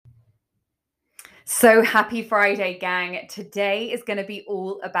So happy Friday, gang. Today is going to be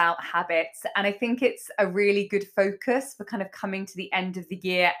all about habits. And I think it's a really good focus for kind of coming to the end of the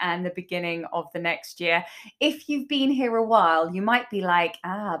year and the beginning of the next year. If you've been here a while, you might be like,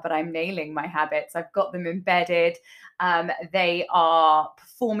 but I'm nailing my habits. I've got them embedded. They are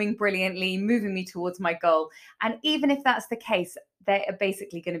performing brilliantly, moving me towards my goal. And even if that's the case, there are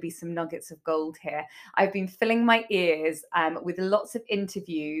basically going to be some nuggets of gold here. I've been filling my ears with lots of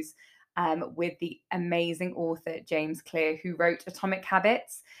interviews with the amazing author James Clear, who wrote Atomic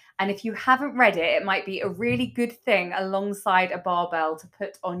Habits. And if you haven't read it, it might be a really good thing alongside a barbell to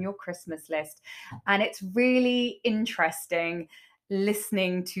put on your Christmas list. And it's really interesting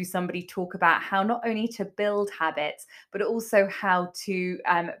listening to somebody talk about how not only to build habits, but also how to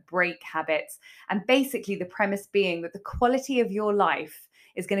break habits. And basically, the premise being that the quality of your life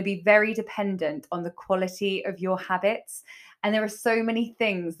is going to be very dependent on the quality of your habits. And there are so many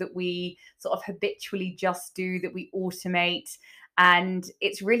things that we sort of habitually just do, that we automate. And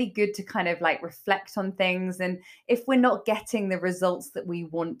it's really good to kind of like reflect on things. And if we're not getting the results that we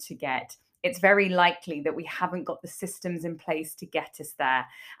want to get, it's very likely that we haven't got the systems in place to get us there.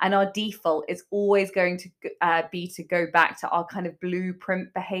 And our default is always going to be to go back to our kind of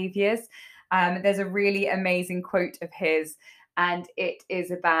blueprint behaviors. There's a really amazing quote of his, and it is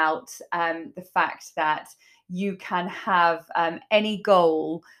about the fact that you can have any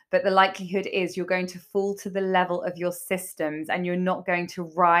goal, but the likelihood is you're going to fall to the level of your systems and you're not going to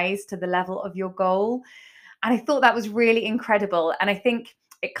rise to the level of your goal. And I thought that was really incredible. And I think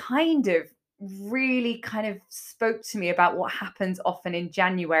it kind of really kind of spoke to me about what happens often in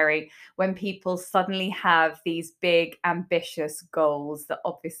January when people suddenly have these big ambitious goals that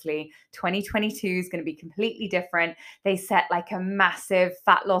obviously 2022 is going to be completely different. They set like a massive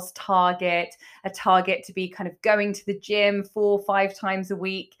fat loss target, a target to be kind of going to the gym 4 or 5 times a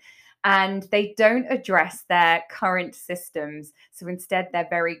week, and they don't address their current systems. So instead, they're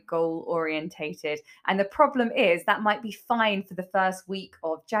very goal orientated. And the problem is that might be fine for the first week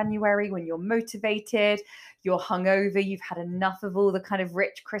of January when you're motivated, you're hungover, you've had enough of all the kind of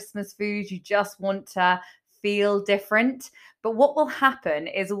rich Christmas foods, you just want to feel different. But what will happen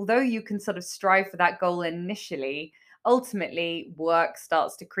is, although you can sort of strive for that goal initially, ultimately work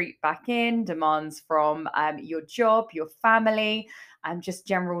starts to creep back in, demands from your job, your family, just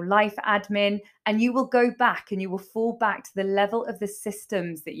general life admin, and you will go back and you will fall back to the level of the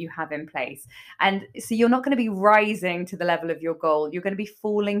systems that you have in place. And so you're not going to be rising to the level of your goal, you're going to be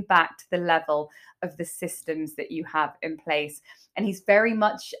falling back to the level of the systems that you have in place. And he's very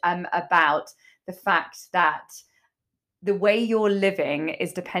much about the fact that the way you're living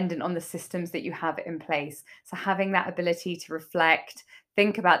is dependent on the systems that you have in place. So having that ability to reflect,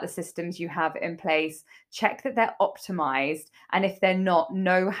 think about the systems you have in place, check that they're optimized. And if they're not,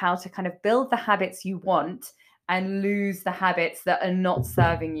 know how to kind of build the habits you want and lose the habits that are not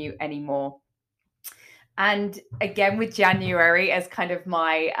serving you anymore. And again, with January as kind of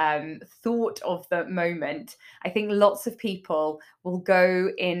my thought of the moment, I think lots of people will go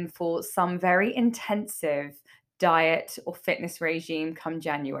in for some very intensive diet or fitness regime come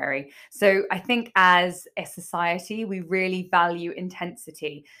January. So I think as a society, we really value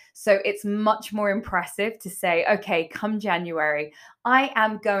intensity. So it's much more impressive to say, okay, come January, I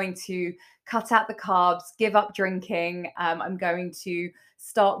am going to cut out the carbs, give up drinking. I'm going to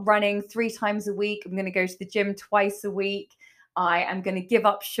start running 3 times a week. I'm going to go to the gym twice a week. I am going to give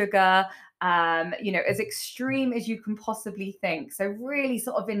up sugar, as extreme as you can possibly think. So, really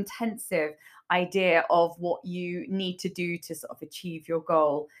sort of intensive idea of what you need to do to sort of achieve your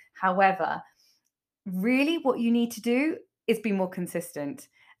goal. However, really what you need to do is be more consistent.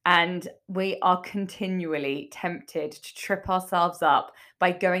 And we are continually tempted to trip ourselves up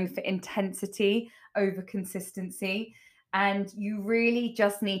by going for intensity over consistency. And you really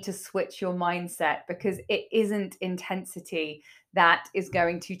just need to switch your mindset, because it isn't intensity that is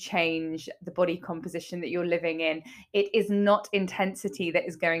going to change the body composition that you're living in. It is not intensity that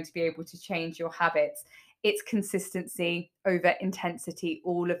is going to be able to change your habits. It's consistency over intensity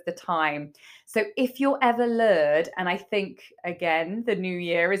all of the time. So if you're ever lured, and I think, again, the new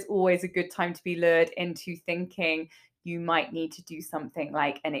year is always a good time to be lured into thinking you might need to do something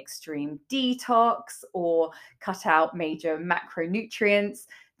like an extreme detox or cut out major macronutrients,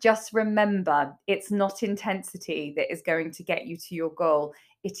 just remember it's not intensity that is going to get you to your goal.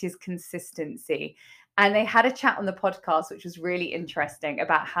 It is consistency. And they had a chat on the podcast, which was really interesting,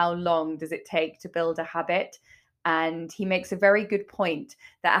 about how long does it take to build a habit. And he makes a very good point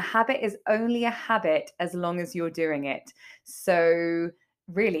that a habit is only a habit as long as you're doing it. So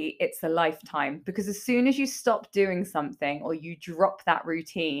really, it's a lifetime, because as soon as you stop doing something or you drop that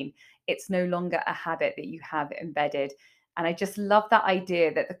routine, it's no longer a habit that you have embedded. And I just love that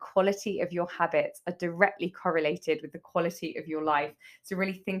idea that the quality of your habits are directly correlated with the quality of your life. So,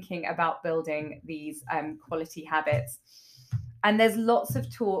 really thinking about building these quality habits. And there's lots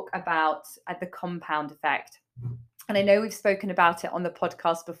of talk about the compound effect. And I know we've spoken about it on the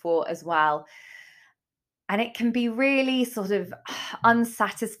podcast before as well. And it can be really sort of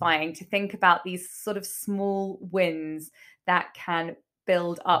unsatisfying to think about these sort of small wins that can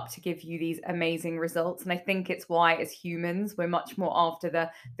build up to give you these amazing results. And I think it's why, as humans, we're much more after the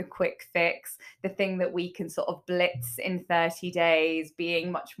quick fix, the thing that we can sort of blitz in 30 days,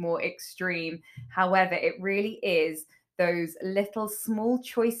 being much more extreme. However, it really is those little small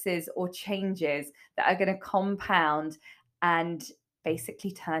choices or changes that are going to compound and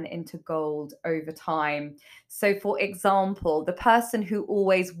basically turn into gold over time. So, for example, the person who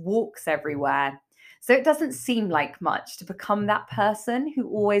always walks everywhere. So, it doesn't seem like much to become that person who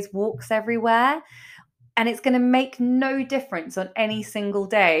always walks everywhere. And it's going to make no difference on any single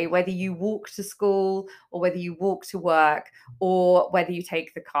day, whether you walk to school or whether you walk to work or whether you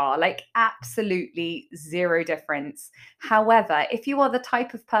take the car, like absolutely zero difference. However, if you are the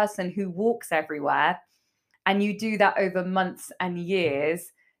type of person who walks everywhere, and you do that over months and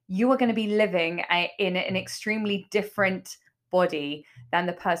years, you are going to be living in an extremely different body than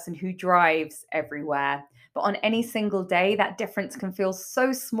the person who drives everywhere. But on any single day, that difference can feel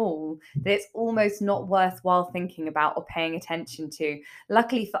so small that it's almost not worthwhile thinking about or paying attention to.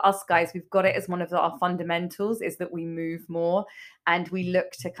 Luckily for us guys, we've got it as one of our fundamentals is that we move more and we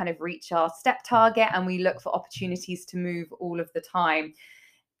look to kind of reach our step target and we look for opportunities to move all of the time.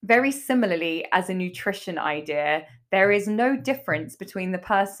 Very similarly, as a nutrition idea, there is no difference between the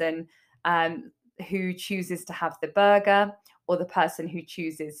person who chooses to have the burger or the person who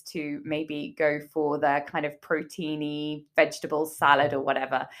chooses to maybe go for the kind of proteiny vegetable salad or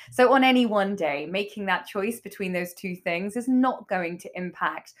whatever. So, on any one day, making that choice between those two things is not going to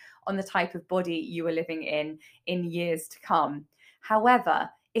impact on the type of body you are living in years to come. However,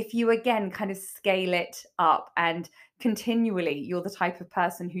 if you again kind of scale it up and continually you're the type of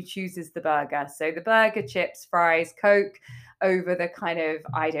person who chooses the burger, so the burger, chips, fries, Coke over the kind of,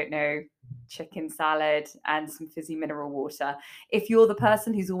 I don't know, chicken salad and some fizzy mineral water. If you're the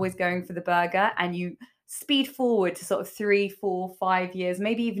person who's always going for the burger and you speed forward to sort of 3, 4, 5 years,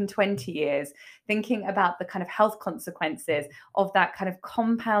 maybe even 20 years, thinking about the kind of health consequences of that kind of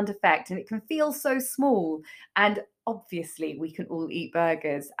compound effect, and it can feel so small. And obviously, we can all eat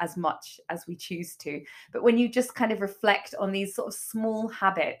burgers as much as we choose to. But when you just kind of reflect on these sort of small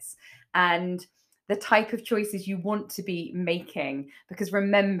habits and the type of choices you want to be making, because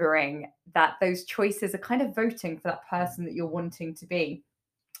remembering that those choices are kind of voting for that person that you're wanting to be.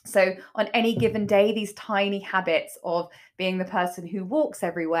 So, on any given day, these tiny habits of being the person who walks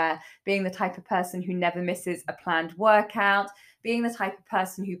everywhere, being the type of person who never misses a planned workout, being the type of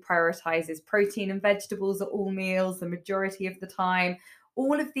person who prioritizes protein and vegetables at all meals the majority of the time,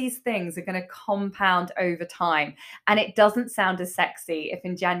 all of these things are going to compound over time. And it doesn't sound as sexy if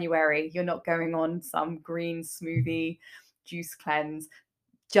in January you're not going on some green smoothie juice cleanse.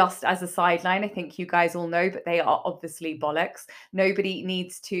 Just as a sideline, I think you guys all know, but they are obviously bollocks. Nobody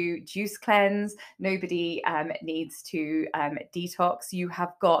needs to juice cleanse. Nobody needs to detox. You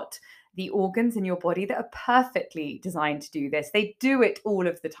have got the organs in your body that are perfectly designed to do this. They do it all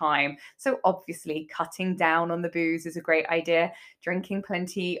of the time. So obviously cutting down on the booze is a great idea. Drinking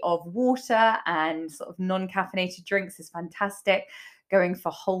plenty of water and sort of non-caffeinated drinks is fantastic. Going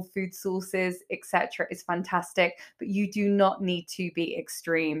for whole food sources, etc., is fantastic, but you do not need to be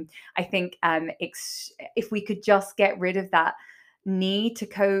extreme. I think if we could just get rid of that need to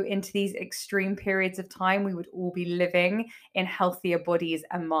go into these extreme periods of time, we would all be living in healthier bodies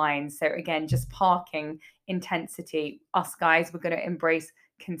and minds. So again, just parking intensity. Us guys, we're going to embrace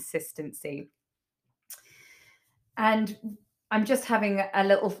consistency. And I'm just having a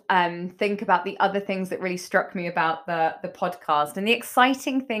little think about the other things that really struck me about the podcast. And the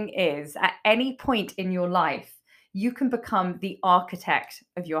exciting thing is, at any point in your life, you can become the architect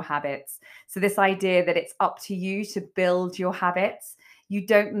of your habits. So, this idea that it's up to you to build your habits, you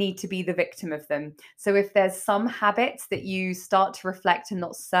don't need to be the victim of them. So, if there's some habits that you start to reflect are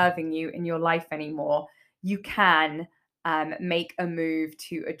not serving you in your life anymore, you can make a move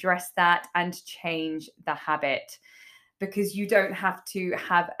to address that and change the habit. because you don't have to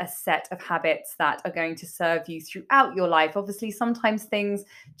have a set of habits that are going to serve you throughout your life. Obviously, sometimes things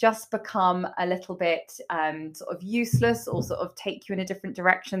just become a little bit sort of useless, or sort of take you in a different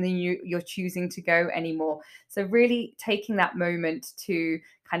direction than you're choosing to go anymore. So really taking that moment to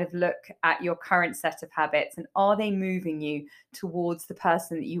kind of look at your current set of habits, and are they moving you towards the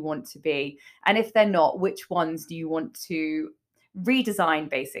person that you want to be? And if they're not, which ones do you want to redesign?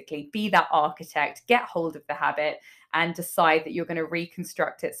 Basically, be that architect, get hold of the habit, and decide that you're going to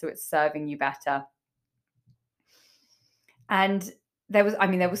reconstruct it so it's serving you better. And there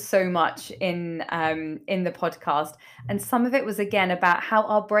was so much in the podcast, and some of it was again about how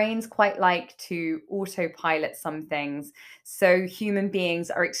our brains quite like to autopilot some things. So human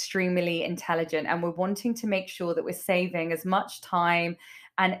beings are extremely intelligent, and we're wanting to make sure that we're saving as much time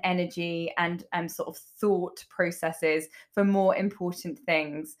and energy and sort of thought processes for more important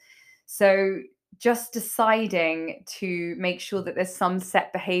things. So just deciding to make sure that there's some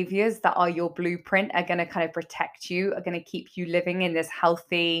set behaviors that are your blueprint, are going to kind of protect you, are going to keep you living in this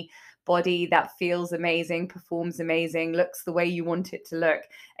healthy body that feels amazing, performs amazing, looks the way you want it to look.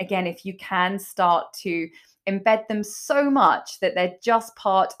 Again, if you can start to embed them so much that they're just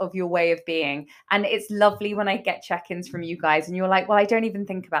part of your way of being. And it's lovely when I get check-ins from you guys and you're like, well, I don't even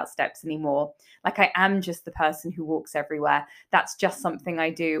think about steps anymore. Like, I am just the person who walks everywhere. That's just something I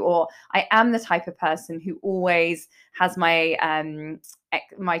do. Or I am the type of person who always has my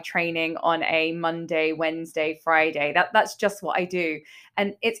training on a Monday, Wednesday, Friday. That's just what I do.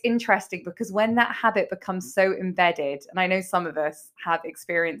 And it's interesting because when that habit becomes so embedded, and I know some of us have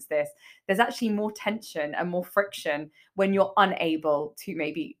experienced this, there's actually more tension and more friction when you're unable to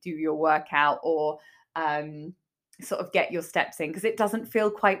maybe do your workout or sort of get your steps in, because it doesn't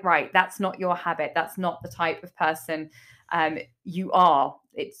feel quite right. That's not your habit. That's not the type of person you are.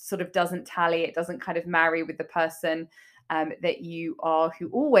 It sort of doesn't tally. It doesn't kind of marry with the person that you are, who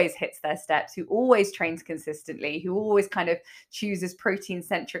always hits their steps, who always trains consistently, who always kind of chooses protein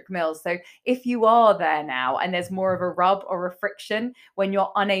centric meals. So if you are there now and there's more of a rub or a friction when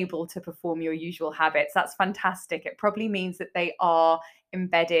you're unable to perform your usual habits, that's fantastic. It probably means that they are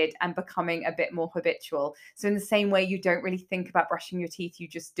embedded and becoming a bit more habitual. So in the same way you don't really think about brushing your teeth, you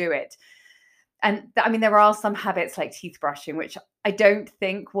just do it. And I mean, there are some habits like teeth brushing, which I don't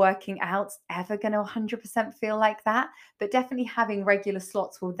think working out's ever going to 100% feel like that. But definitely having regular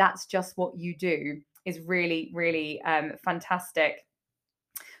slots, well, that's just what you do, is really, really fantastic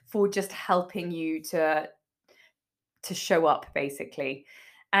for just helping you to show up, basically.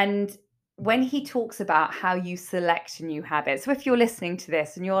 And when he talks about how you select new habits, so if you're listening to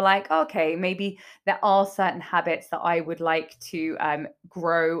this and you're like, okay, maybe there are certain habits that I would like to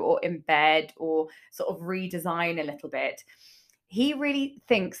grow or embed or sort of redesign a little bit, he really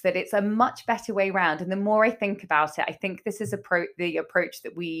thinks that it's a much better way round. And the more I think about it, I think this is the approach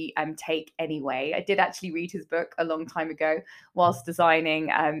that we take anyway. I did actually read his book a long time ago whilst designing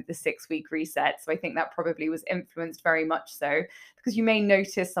the 6-week reset. So I think that probably was influenced very much so, because you may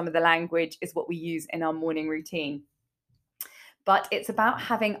notice some of the language is what we use in our morning routine. But it's about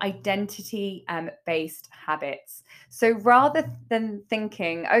having identity based habits. So rather than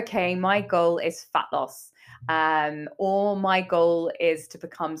thinking, okay, my goal is fat loss, or my goal is to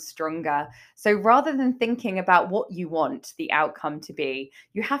become stronger. So rather than thinking about what you want the outcome to be,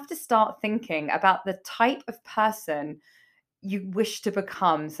 you have to start thinking about the type of person you wish to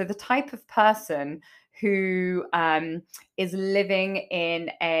become. So the type of person who is living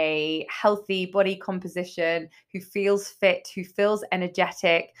in a healthy body composition, who feels fit, who feels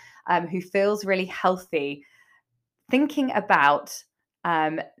energetic, who feels really healthy. Thinking about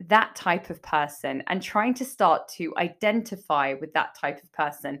that type of person and trying to start to identify with that type of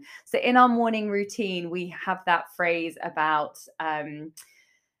person. So in our morning routine, we have that phrase about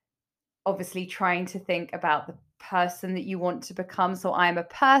obviously trying to think about the person that you want to become. So I'm a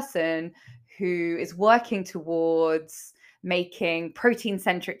person who is working towards making protein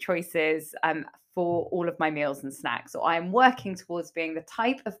centric choices for all of my meals and snacks. So I'm working towards being the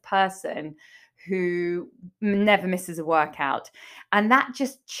type of person who never misses a workout. And that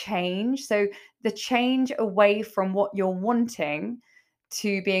just changed. So the change away from what you're wanting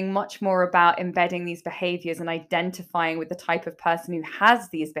to being much more about embedding these behaviors and identifying with the type of person who has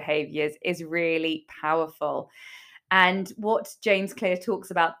these behaviors is really powerful. And what James Clear talks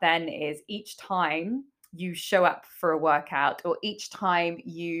about then is each time you show up for a workout, or each time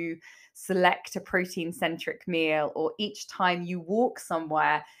you select a protein centric meal, or each time you walk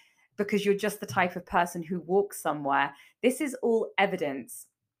somewhere because you're just the type of person who walks somewhere, this is all evidence.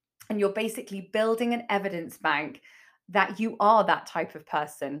 And you're basically building an evidence bank that you are that type of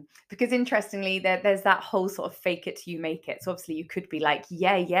person. Because interestingly, there's that whole sort of fake it till you make it. So obviously you could be like,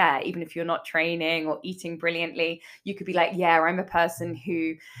 yeah, even if you're not training or eating brilliantly, you could be like, yeah, I'm a person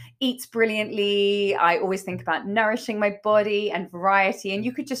who eats brilliantly. I always think about nourishing my body and variety. And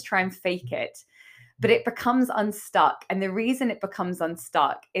you could just try and fake it, but it becomes unstuck. And the reason it becomes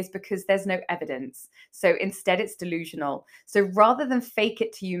unstuck is because there's no evidence. So instead, it's delusional. So rather than fake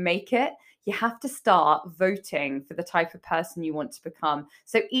it till you make it, you have to start voting for the type of person you want to become.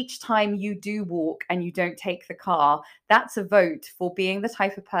 So each time you do walk and you don't take the car, that's a vote for being the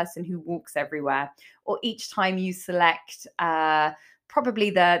type of person who walks everywhere. Or each time you select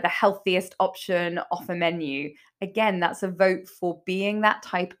probably the healthiest option off a menu, again, that's a vote for being that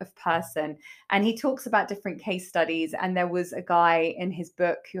type of person. And he talks about different case studies. And there was a guy in his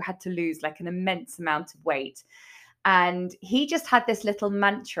book who had to lose like an immense amount of weight. And he just had this little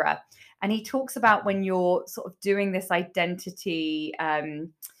mantra. And he talks about when you're sort of doing this identity,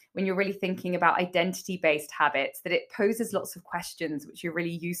 when you're really thinking about identity based habits, that it poses lots of questions which are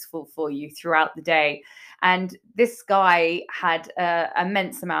really useful for you throughout the day. And this guy had an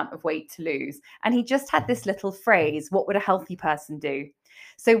immense amount of weight to lose. And he just had this little phrase: what would a healthy person do?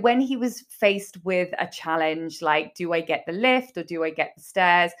 So when he was faced with a challenge like, do I get the lift or do I get the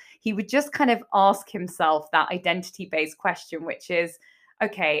stairs? He would just kind of ask himself that identity based question, which is,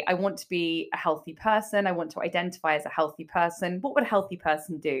 okay, I want to be a healthy person. I want to identify as a healthy person. What would a healthy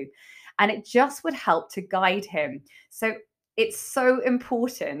person do? And it just would help to guide him. So it's so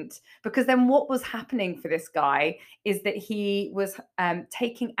important, because then what was happening for this guy is that he was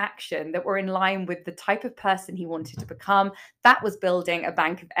taking action that were in line with the type of person he wanted to become. That was building a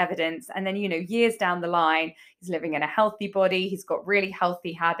bank of evidence. And then, years down the line, he's living in a healthy body, he's got really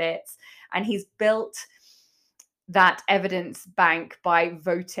healthy habits, and he's built that evidence bank by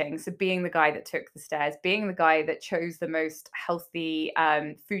voting. So being the guy that took the stairs, being the guy that chose the most healthy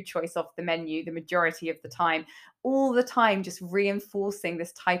food choice off the menu the majority of the time, all the time just reinforcing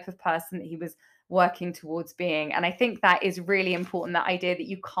this type of person that he was working towards being. And I think that is really important, that idea that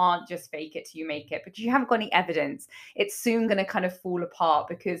you can't just fake it till you make it. But you haven't got any evidence, it's soon going to kind of fall apart,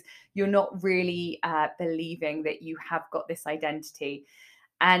 because you're not really believing that you have got this identity.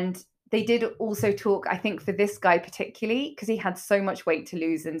 And they did also talk, I think, for this guy particularly, because he had so much weight to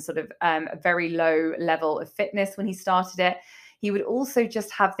lose and sort of a very low level of fitness when he started it. He would also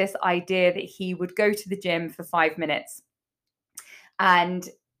just have this idea that he would go to the gym for 5 minutes. And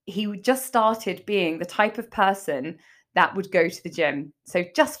he just started being the type of person that would go to the gym. So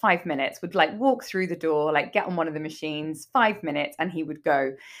just 5 minutes, would like walk through the door, like get on one of the machines, 5 minutes, and he would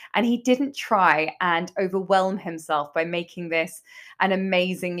go. And he didn't try and overwhelm himself by making this an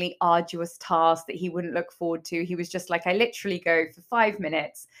amazingly arduous task that he wouldn't look forward to. He was just like, I literally go for 5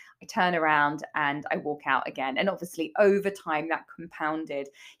 minutes, I turn around and I walk out again. And obviously, over time, that compounded.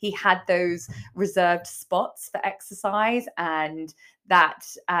 He had those reserved spots for exercise, and that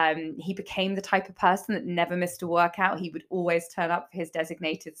he became the type of person that never missed a workout. He would always turn up for his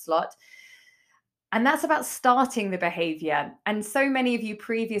designated slot. And that's about starting the behavior. And so many of you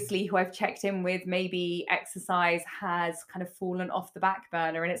previously who I've checked in with, maybe exercise has kind of fallen off the back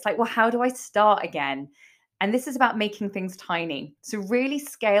burner. And it's like, well, how do I start again? And this is about making things tiny. So really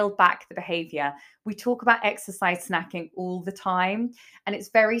scale back the behavior. We talk about exercise snacking all the time, and it's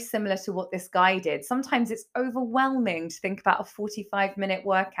very similar to what this guy did. Sometimes it's overwhelming to think about a 45-minute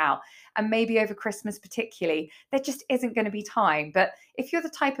workout, and maybe over Christmas particularly, there just isn't going to be time. But if you're the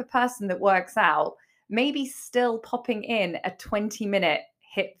type of person that works out, maybe still popping in a 20-minute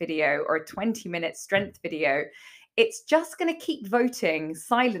HIIT video or a 20-minute strength video, it's just going to keep voting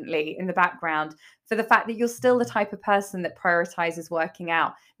silently in the background for the fact that you're still the type of person that prioritizes working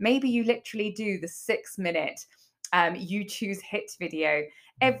out. Maybe you literally do the 6 minute you choose HIIT video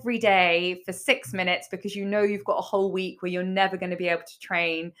every day for 6 minutes, because you know you've got a whole week where you're never going to be able to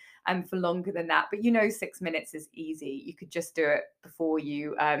train for longer than that. But 6 minutes is easy. You could just do it before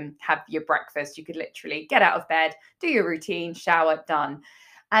you have your breakfast. You could literally get out of bed, do your routine, shower, done.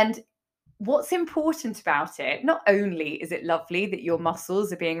 And what's important about it, not only is it lovely that your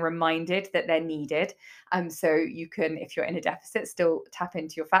muscles are being reminded that they're needed, so you can, if you're in a deficit, still tap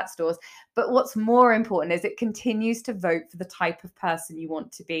into your fat stores, but what's more important is it continues to vote for the type of person you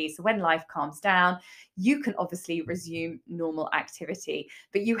want to be. So when life calms down, you can obviously resume normal activity,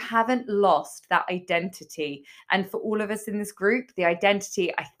 but you haven't lost that identity. And for all of us in this group, the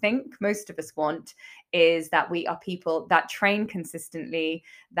identity I think most of us want is that we are people that train consistently,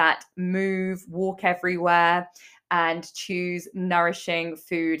 that move, walk everywhere, and choose nourishing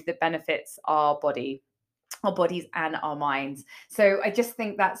food that benefits our body. our bodies and our minds. So I just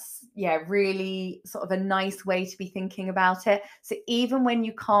think that's, yeah, really sort of a nice way to be thinking about it. So even when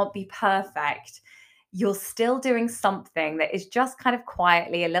you can't be perfect, you're still doing something that is just kind of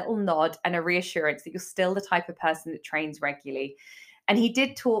quietly a little nod and a reassurance that you're still the type of person that trains regularly. And he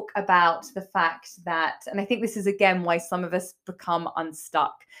did talk about the fact that, and I think this is again why some of us become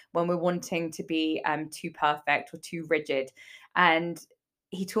unstuck when we're wanting to be too perfect or too rigid. And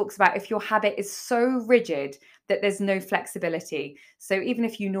he talks about if your habit is so rigid that there's no flexibility. So even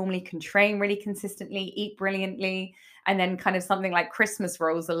if you normally can train really consistently, eat brilliantly, and then kind of something like Christmas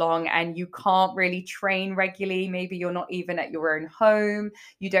rolls along and you can't really train regularly, maybe you're not even at your own home,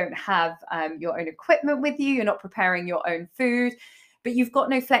 you don't have your own equipment with you, you're not preparing your own food, but you've got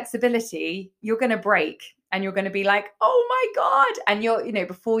no flexibility, you're going to break and you're going to be like, oh my God. And you're,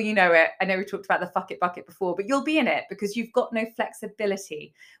 before you know it, I know we talked about the fuck it bucket before, but you'll be in it because you've got no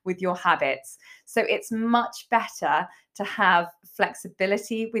flexibility with your habits. So it's much better to have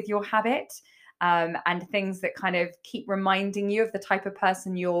flexibility with your habit. And things that kind of keep reminding you of the type of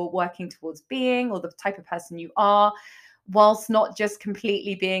person you're working towards being or the type of person you are, whilst not just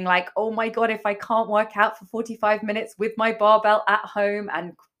completely being like, oh my God, if I can't work out for 45 minutes with my barbell at home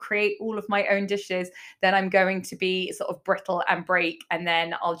and create all of my own dishes, then I'm going to be sort of brittle and break. And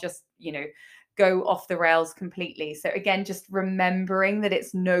then I'll just, go off the rails completely. So again, just remembering that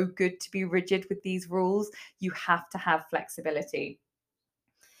it's no good to be rigid with these rules. You have to have flexibility.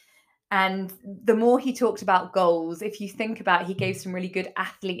 And the more he talked about goals, if you think about, he gave some really good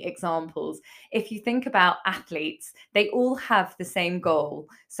athlete examples. If you think about athletes, they all have the same goal.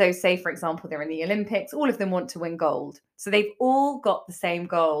 So, say, for example, they're in the Olympics, all of them want to win gold. So, they've all got the same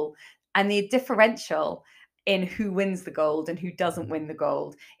goal. And the differential in who wins the gold and who doesn't win the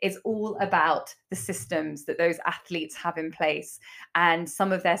gold is all about the systems that those athletes have in place. And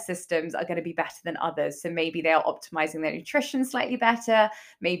some of their systems are going to be better than others. So, maybe they are optimizing their nutrition slightly better.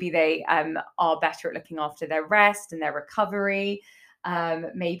 Maybe they are better at looking after their rest and their recovery.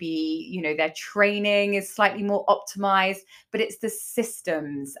 Maybe, their training is slightly more optimized, but it's the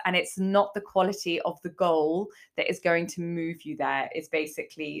systems and it's not the quality of the goal that is going to move you there, is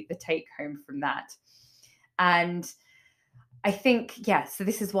basically the take home from that. And I think, yeah, so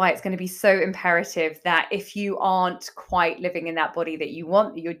this is why it's going to be so imperative that if you aren't quite living in that body that you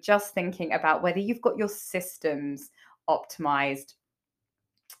want, that you're just thinking about whether you've got your systems optimized.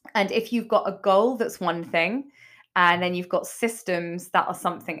 And if you've got a goal, that's one thing. And then you've got systems that are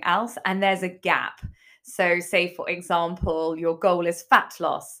something else, and there's a gap. So, say, for example, your goal is fat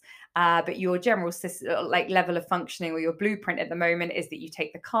loss. But your general like level of functioning or your blueprint at the moment is that you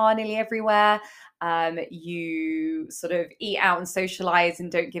take the car nearly everywhere. You sort of eat out and socialize and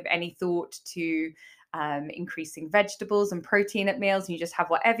don't give any thought to increasing vegetables and protein at meals. And you just have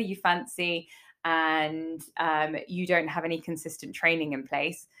whatever you fancy, and you don't have any consistent training in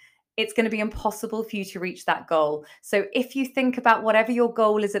place. It's going to be impossible for you to reach that goal. So if you think about whatever your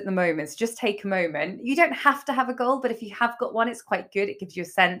goal is at the moment, so just take a moment. You don't have to have a goal, but if you have got one, it's quite good. It gives you a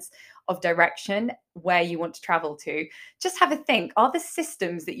sense of direction, where you want to travel to. Just have a think. Are the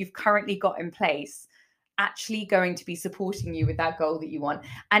systems that you've currently got in place actually going to be supporting you with that goal that you want?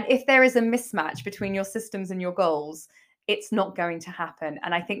 And if there is a mismatch between your systems and your goals, it's not going to happen.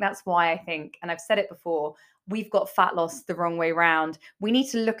 And I think that's why I think, and I've said it before, we've got fat loss the wrong way round. We need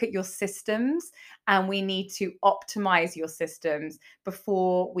to look at your systems and we need to optimize your systems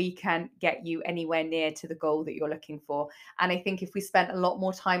before we can get you anywhere near to the goal that you're looking for. And I think if we spent a lot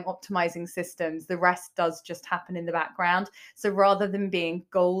more time optimizing systems, the rest does just happen in the background. So rather than being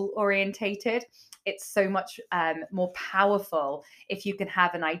goal orientated, it's so much more powerful if you can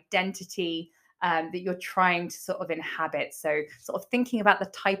have an identity that you're trying to sort of inhabit. So, sort of thinking about the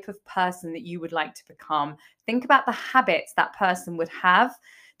type of person that you would like to become. Think about the habits that person would have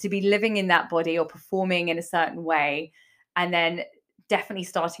to be living in that body or performing in a certain way. And then definitely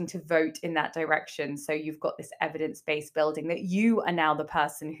starting to vote in that direction. So you've got this evidence-based building that you are now the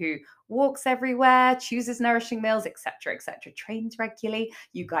person who walks everywhere, chooses nourishing meals, etc., etc., trains regularly.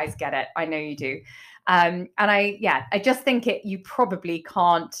 You guys get it. I know you do. And I just think you probably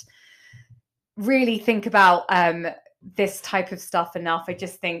can't really think about this type of stuff enough. I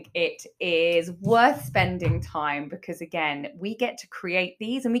just think it is worth spending time because, again, we get to create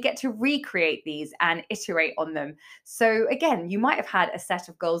these and we get to recreate these and iterate on them. So, again, you might have had a set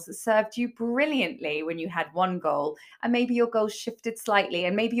of goals that served you brilliantly when you had one goal, and maybe your goal shifted slightly,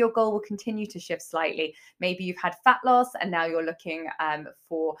 and maybe your goal will continue to shift slightly. Maybe you've had fat loss and now you're looking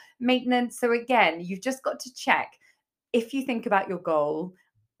for maintenance. So, again, you've just got to check, if you think about your goal,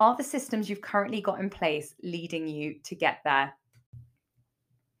 are the systems you've currently got in place leading you to get there?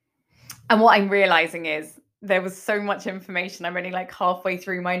 And what I'm realizing is there was so much information. I'm only like halfway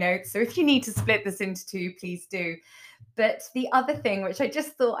through my notes. So if you need to split this into two, please do. But the other thing, which I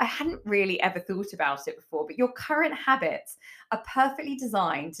just thought I hadn't really ever thought about it before, but your current habits are perfectly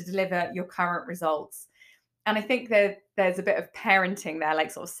designed to deliver your current results. And I think that there's a bit of parenting there, like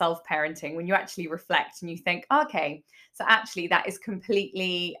sort of self parenting, when you actually reflect and you think, okay, so actually that is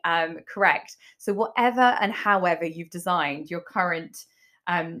completely correct. So, whatever and however you've designed your current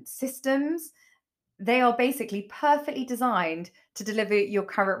systems, they are basically perfectly designed to deliver your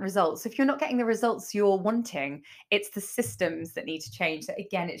current results. If you're not getting the results you're wanting, it's the systems that need to change. So,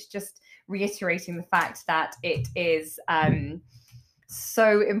 again, it's just reiterating the fact that it is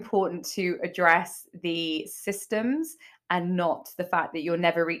so important to address the systems and not the fact that you're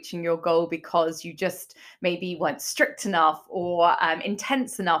never reaching your goal because you just maybe weren't strict enough or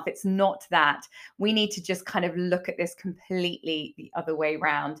intense enough. It's not that. We need to just kind of look at this completely the other way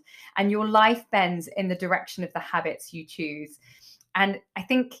around. And your life bends in the direction of the habits you choose. And I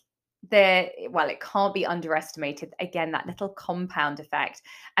think well, it can't be underestimated. Again, that little compound effect.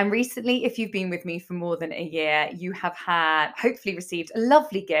 And recently, if you've been with me for more than a year, you have had hopefully received a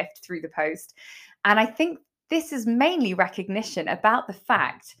lovely gift through the post. And I think this is mainly recognition about the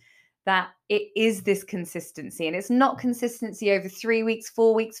fact that it is this consistency, and it's not consistency over 3 weeks,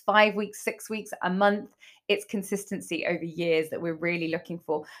 4 weeks, 5 weeks, 6 weeks, a month. It's consistency over years that we're really looking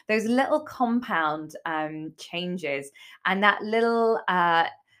for. Those little compound changes and that little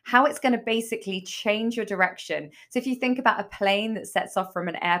how it's going to basically change your direction. So if you think about a plane that sets off from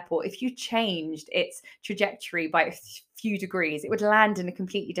an airport, if you changed its trajectory by a few degrees, it would land in a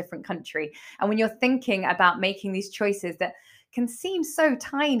completely different country. And when you're thinking about making these choices that can seem so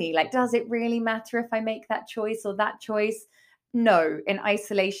tiny, like, does it really matter if I make that choice or that choice? No, in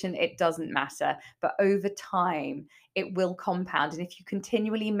isolation, it doesn't matter. But over time, it will compound. And if you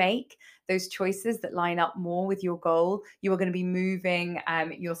continually make those choices that line up more with your goal, you are going to be moving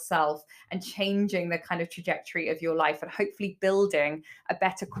yourself and changing the kind of trajectory of your life and hopefully building a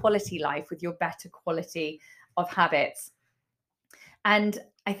better quality life with your better quality of habits. And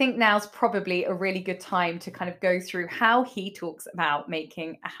I think now's probably a really good time to kind of go through how he talks about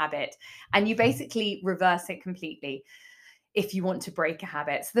making a habit. And you basically reverse it completely if you want to break a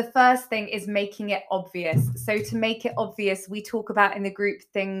habit. So the first thing is making it obvious. So to make it obvious, we talk about in the group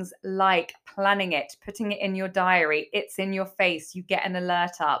things like planning it, putting it in your diary, it's in your face, you get an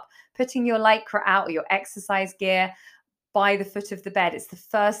alert up, putting your Lycra out or your exercise gear by the foot of the bed. It's the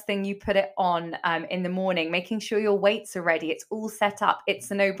first thing you put it on in the morning, making sure your weights are ready. It's all set up.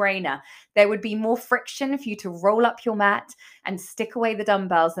 It's a no-brainer. There would be more friction for you to roll up your mat and stick away the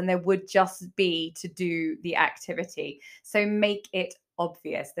dumbbells than there would just be to do the activity. So make it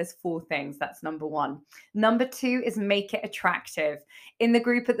obvious. There's 4 things. That's number 1. Number 2 is make it attractive. In the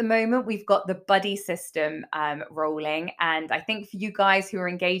group at the moment, we've got the buddy system rolling. And I think for you guys who are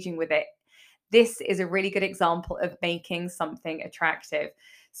engaging with it, this is a really good example of making something attractive.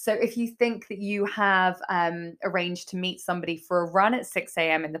 So if you think that you have arranged to meet somebody for a run at 6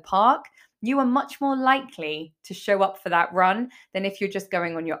 a.m. in the park, you are much more likely to show up for that run than if you're just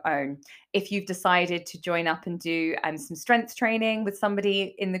going on your own. If you've decided to join up and do some strength training with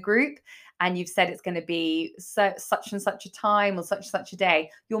somebody in the group, and you've said it's going to be such and such a time or such and such a day,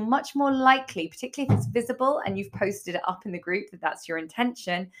 you're much more likely, particularly if it's visible and you've posted it up in the group that that's your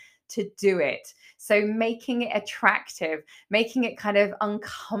intention, to do it. So making it attractive, making it kind of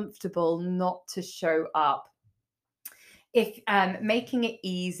uncomfortable not to show up. If making it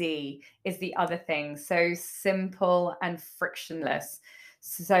easy is the other thing, so simple and frictionless.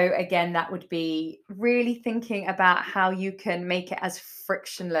 So again, that would be really thinking about how you can make it as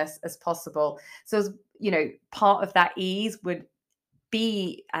frictionless as possible. So as you know, part of that ease would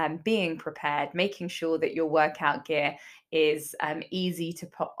be being prepared, making sure that your workout gear is easy to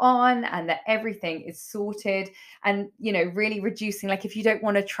put on and that everything is sorted, and really reducing, like, if you don't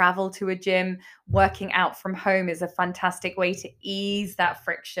want to travel to a gym, working out from home is a fantastic way to ease that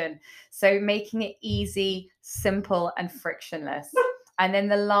friction. So making it easy, simple, and frictionless. And then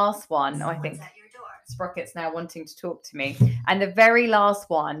the last one, I think Sprocket's now wanting to talk to me. And the very last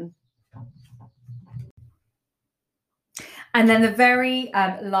one, and then the very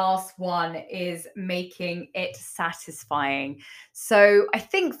last one is making it satisfying. So I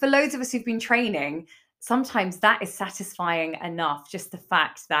think for loads of us who've been training, sometimes that is satisfying enough. Just the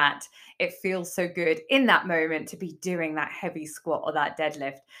fact that it feels so good in that moment to be doing that heavy squat or that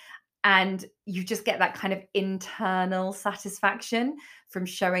deadlift. And you just get that kind of internal satisfaction from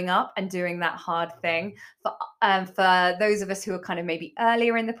showing up and doing that hard thing. For those of us who are kind of maybe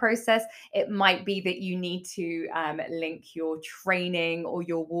earlier in the process, it might be that you need to link your training or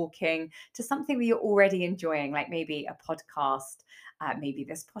your walking to something that you're already enjoying, like maybe a podcast. Maybe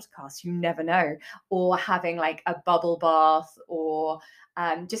this podcast, you never know, or having like a bubble bath, or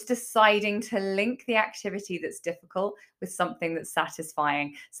just deciding to link the activity that's difficult with something that's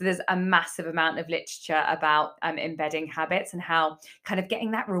satisfying. So there's a massive amount of literature about embedding habits and how kind of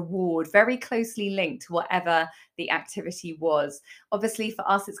getting that reward very closely linked to whatever the activity was. Obviously, for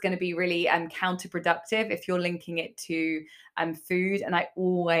us, it's going to be really counterproductive if you're linking it to food. And I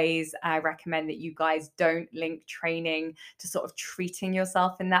always recommend that you guys don't link training to sort of treating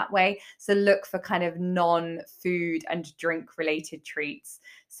yourself in that way. So look for kind of non-food and drink related treats.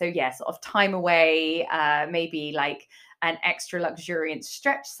 So yeah, sort of time away, maybe like an extra luxuriant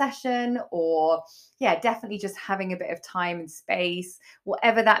stretch session, or yeah, definitely just having a bit of time and space,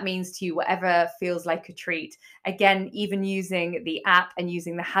 whatever that means to you, whatever feels like a treat. Again, even using the app and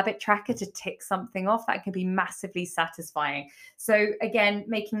using the habit tracker to tick something off, that can be massively satisfying. So again,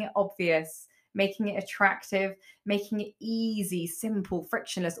 making it obvious, making it attractive, making it easy, simple,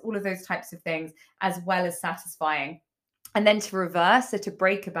 frictionless, all of those types of things, as well as satisfying. And then to reverse, so to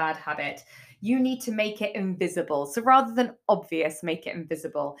break a bad habit, you need to make it invisible. So rather than obvious, make it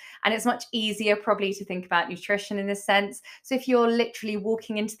invisible. And it's much easier probably to think about nutrition in this sense. So if you're literally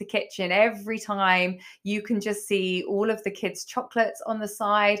walking into the kitchen every time, you can just see all of the kids' chocolates on the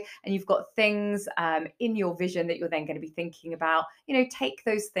side, and you've got things in your vision that you're then going to be thinking about. Take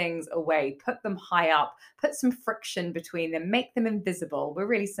those things away, put them high up, put some friction between them, make them invisible. We're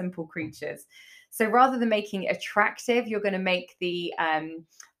really simple creatures. So rather than making it attractive, you're going to make the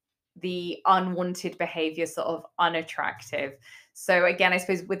unwanted behavior sort of unattractive. So again, I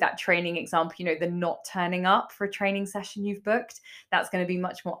suppose with that training example, the not turning up for a training session you've booked, that's going to be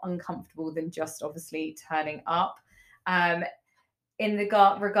much more uncomfortable than just obviously turning up. In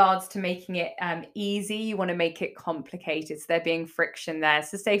regards to making it easy, you want to make it complicated. So there being friction there.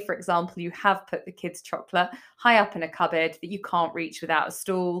 So say, for example, you have put the kids' chocolate high up in a cupboard that you can't reach without a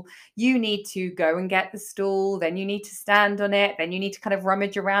stool. You need to go and get the stool. Then you need to stand on it. Then you need to kind of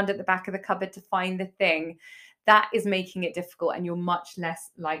rummage around at the back of the cupboard to find the thing. That is making it difficult, and you're much less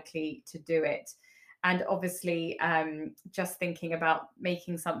likely to do it. And obviously, just thinking about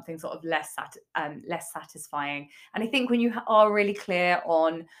making something sort of less satisfying. And I think when you are really clear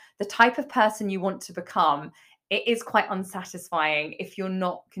on the type of person you want to become, it is quite unsatisfying if you're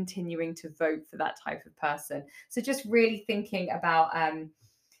not continuing to vote for that type of person. So just really thinking about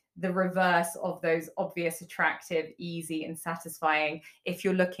the reverse of those obvious, attractive, easy, and satisfying if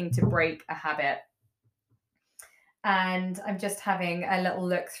you're looking to break a habit. And I'm just having a little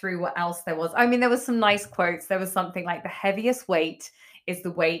look through what else there was. I mean, there was some nice quotes. There was something like, the heaviest weight is the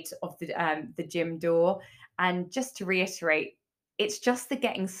weight of the gym door. And just to reiterate, it's just the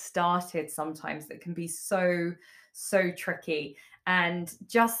getting started sometimes that can be so tricky. And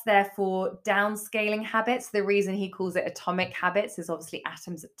just therefore, downscaling habits, the reason he calls it atomic habits is obviously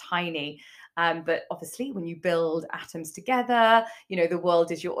atoms are tiny. But obviously, when you build atoms together, the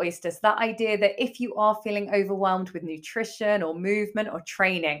world is your oyster. So that idea that if you are feeling overwhelmed with nutrition or movement or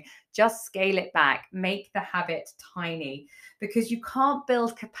training, just scale it back, make the habit tiny, because you can't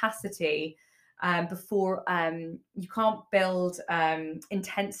build capacity before you can't build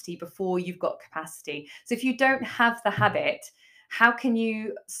intensity before you've got capacity. So if you don't have the habit, how can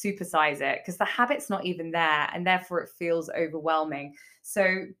you supersize it? Because the habit's not even there, and therefore it feels overwhelming.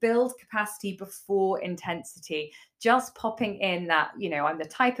 So build capacity before intensity. Just popping in that, I'm the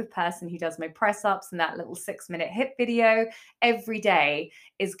type of person who does my press ups and that little 6-minute hip video every day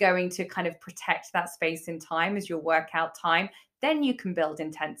is going to kind of protect that space in time as your workout time. Then you can build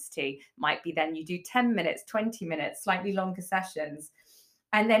intensity. Might be then you do 10 minutes, 20 minutes, slightly longer sessions.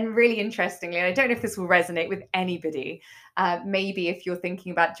 And then really interestingly, and I don't know if this will resonate with anybody, maybe if you're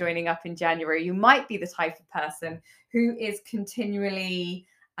thinking about joining up in January, you might be the type of person who is continually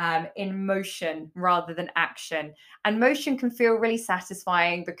in motion rather than action. And motion can feel really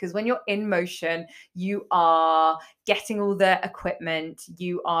satisfying because when you're in motion, you are getting all the equipment,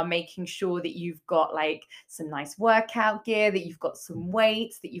 you are making sure that you've got like some nice workout gear, that you've got some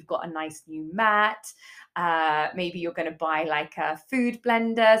weights, that you've got a nice new mat. Maybe you're going to buy like a food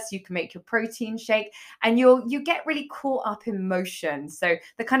blender so you can make your protein shake, and you get really caught up in motion. So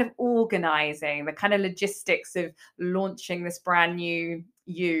the kind of organizing, the kind of logistics of launching this brand new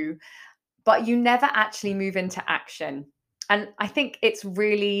you, but you never actually move into action. And I think it's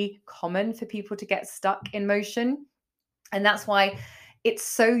really common for people to get stuck in motion. And that's why It's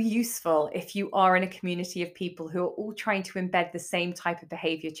so useful if you are in a community of people who are all trying to embed the same type of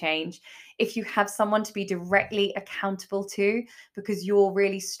behavior change. If you have someone to be directly accountable to because you're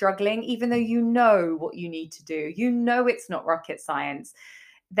really struggling, even though you know what you need to do, you know it's not rocket science,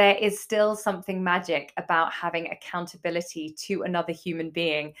 there is still something magic about having accountability to another human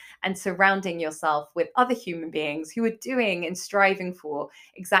being and surrounding yourself with other human beings who are doing and striving for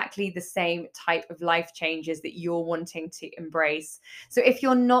exactly the same type of life changes that you're wanting to embrace. So if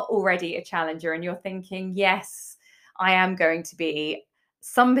you're not already a challenger and you're thinking, yes, I am going to be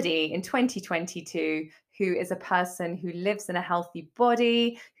somebody in 2022 who is a person who lives in a healthy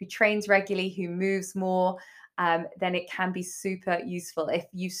body, who trains regularly, who moves more, then it can be super useful. If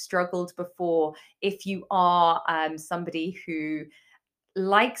you struggled before, if you are somebody who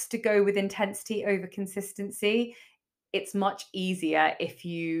likes to go with intensity over consistency, it's much easier if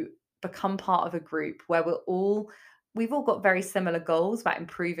you become part of a group where we've all got very similar goals about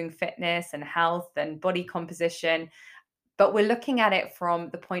improving fitness and health and body composition, but we're looking at it from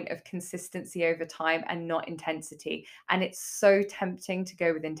the point of consistency over time and not intensity. And it's so tempting to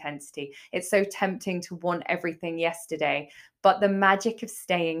go with intensity. It's so tempting to want everything yesterday. But the magic of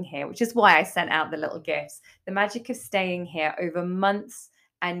staying here, which is why I sent out the little gifts, the magic of staying here over months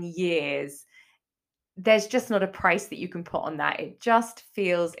and years, there's just not a price that you can put on that. It just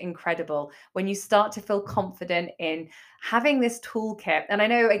feels incredible when you start to feel confident in having this toolkit. And I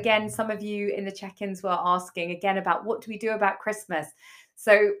know, again, some of you in the check ins were asking again about what do we do about Christmas?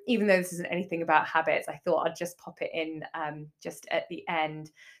 So, even though this isn't anything about habits, I thought I'd just pop it in just at the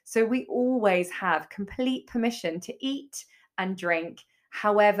end. So, we always have complete permission to eat and drink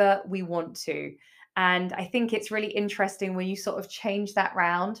however we want to. And I think it's really interesting when you sort of change that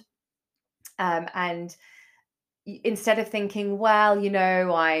round and instead of thinking, well,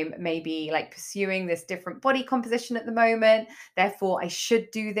 I'm maybe like pursuing this different body composition at the moment, therefore I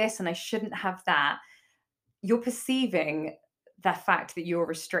should do this and I shouldn't have that, you're perceiving the fact that you're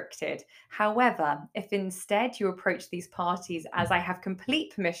restricted. However, if instead you approach these parties as I have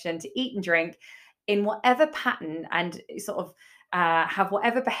complete permission to eat and drink in whatever pattern and sort of have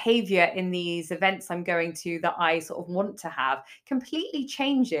whatever behavior in these events I'm going to that I sort of want to have, completely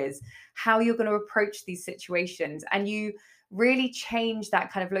changes how you're going to approach these situations. And you really change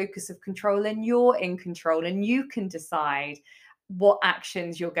that kind of locus of control, and you're in control and you can decide what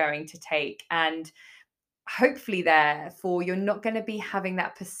actions you're going to take. And hopefully therefore you're not going to be having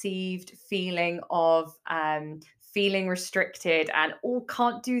that perceived feeling of feeling restricted and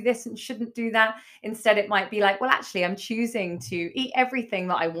can't do this and shouldn't do that. Instead it might be like, well, actually I'm choosing to eat everything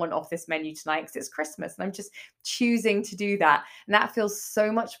that I want off this menu tonight because it's Christmas and I'm just choosing to do that. And that feels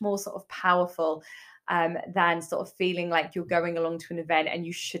so much more sort of powerful than sort of feeling like you're going along to an event and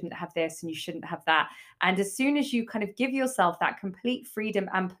you shouldn't have this and you shouldn't have that. And as soon as you kind of give yourself that complete freedom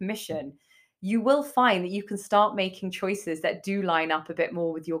and permission, you will find that you can start making choices that do line up a bit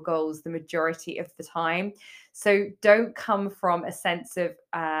more with your goals the majority of the time. So don't come from a sense of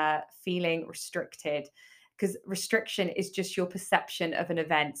feeling restricted, because restriction is just your perception of an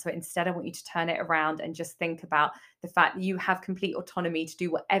event. So instead, I want you to turn it around and just think about the fact that you have complete autonomy to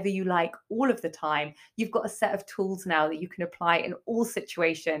do whatever you like all of the time. You've got a set of tools now that you can apply in all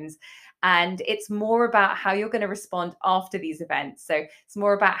situations. And it's more about how you're going to respond after these events. So it's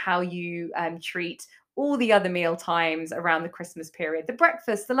more about how you treat all the other meal times around the Christmas period, the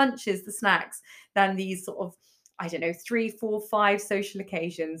breakfast, the lunches, the snacks, than these sort of, I don't know, 3, 4, 5 social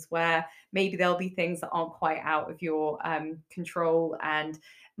occasions where maybe there'll be things that aren't quite out of your control and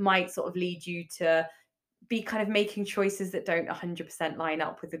might sort of lead you to be kind of making choices that don't 100% line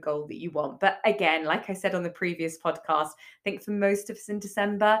up with the goal that you want. But again, like I said on the previous podcast, I think for most of us in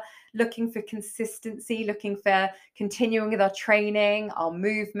December, looking for consistency, looking for continuing with our training, our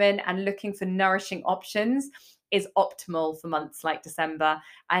movement, and looking for nourishing options is optimal for months like December.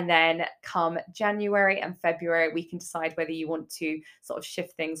 And then come January and February, we can decide whether you want to sort of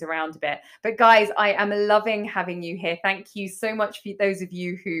shift things around a bit. But guys, I am loving having you here. Thank you so much for those of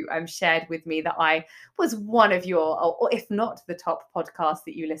you who shared with me that I was one of your, or if not the top podcast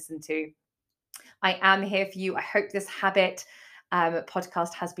that you listen to. I am here for you. I hope this habit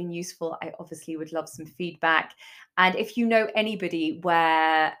podcast has been useful. I obviously would love some feedback. And if you know anybody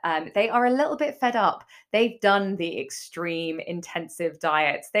where they are a little bit fed up, they've done the extreme intensive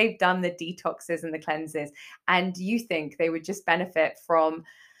diets, they've done the detoxes and the cleanses, and you think they would just benefit from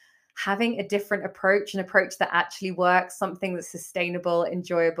having a different approach, an approach that actually works, something that's sustainable,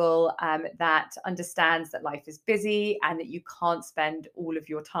 enjoyable, that understands that life is busy and that you can't spend all of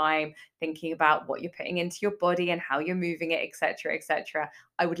your time thinking about what you're putting into your body and how you're moving it, etc., etc.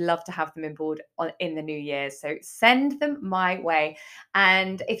 I would love to have them in board in the new year. So send them my way.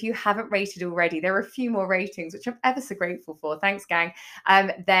 And if you haven't rated already, there are a few more ratings, which I'm ever so grateful for. Thanks, gang.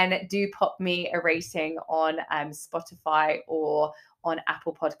 Then do pop me a rating on Spotify or on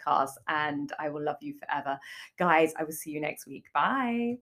Apple Podcasts, and I will love you forever. Guys, I will see you next week. Bye.